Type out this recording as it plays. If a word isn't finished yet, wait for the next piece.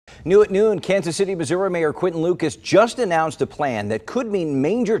New at noon, Kansas City, Missouri Mayor Quinton Lucas just announced a plan that could mean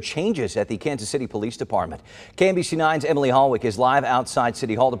major changes at the Kansas City Police Department. KMBC9's Emily Hallwick is live outside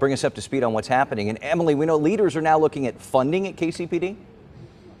City Hall to bring us up to speed on what's happening. And Emily, we know leaders are now looking at funding at KCPD.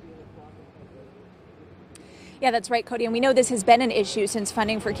 Yeah, that's right, Cody. And we know this has been an issue since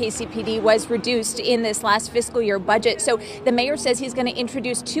funding for KCPD was reduced in this last fiscal year budget. So the mayor says he's going to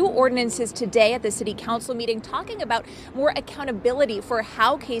introduce two ordinances today at the city council meeting talking about more accountability for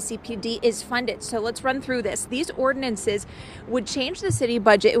how KCPD is funded. So let's run through this. These ordinances would change the city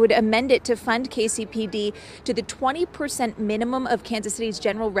budget. It would amend it to fund KCPD to the 20% minimum of Kansas City's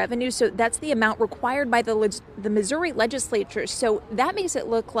general revenue. So that's the amount required by the Missouri legislature. So that makes it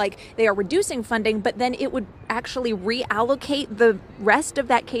look like they are reducing funding, but then it would actually reallocate the rest of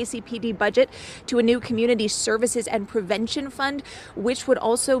that KCPD budget to a new community services and prevention fund, which would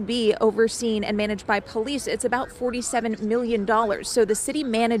also be overseen and managed by police. It's about $47 million. So the city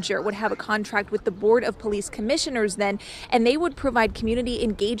manager would have a contract with the Board of Police Commissioners then, and they would provide community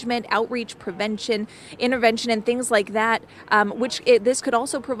engagement, outreach, prevention, intervention, and things like that, this could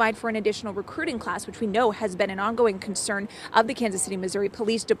also provide for an additional recruiting class, which we know has been an ongoing concern of the Kansas City, Missouri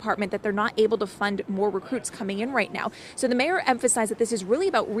Police Department, that they're not able to fund more recruits coming in right now. So the mayor emphasized that this is really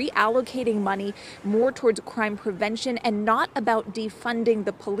about reallocating money more towards crime prevention and not about defunding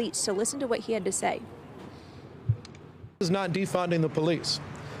the police. So listen to what he had to say. This is not defunding the police.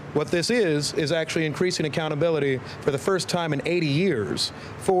 What this is actually increasing accountability for the first time in 80 years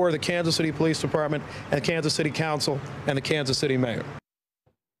for the Kansas City Police Department and the Kansas City Council and the Kansas City Mayor.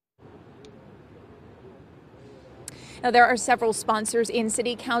 Now, there are several sponsors in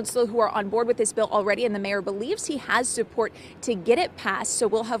City Council who are on board with this bill already, and the mayor believes he has support to get it passed. So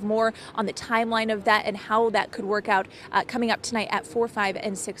we'll have more on the timeline of that and how that could work out coming up tonight at 4, 5,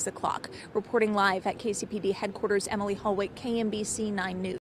 and 6 o'clock. Reporting live at KCPD headquarters, Emily Hallwick, KMBC 9 News.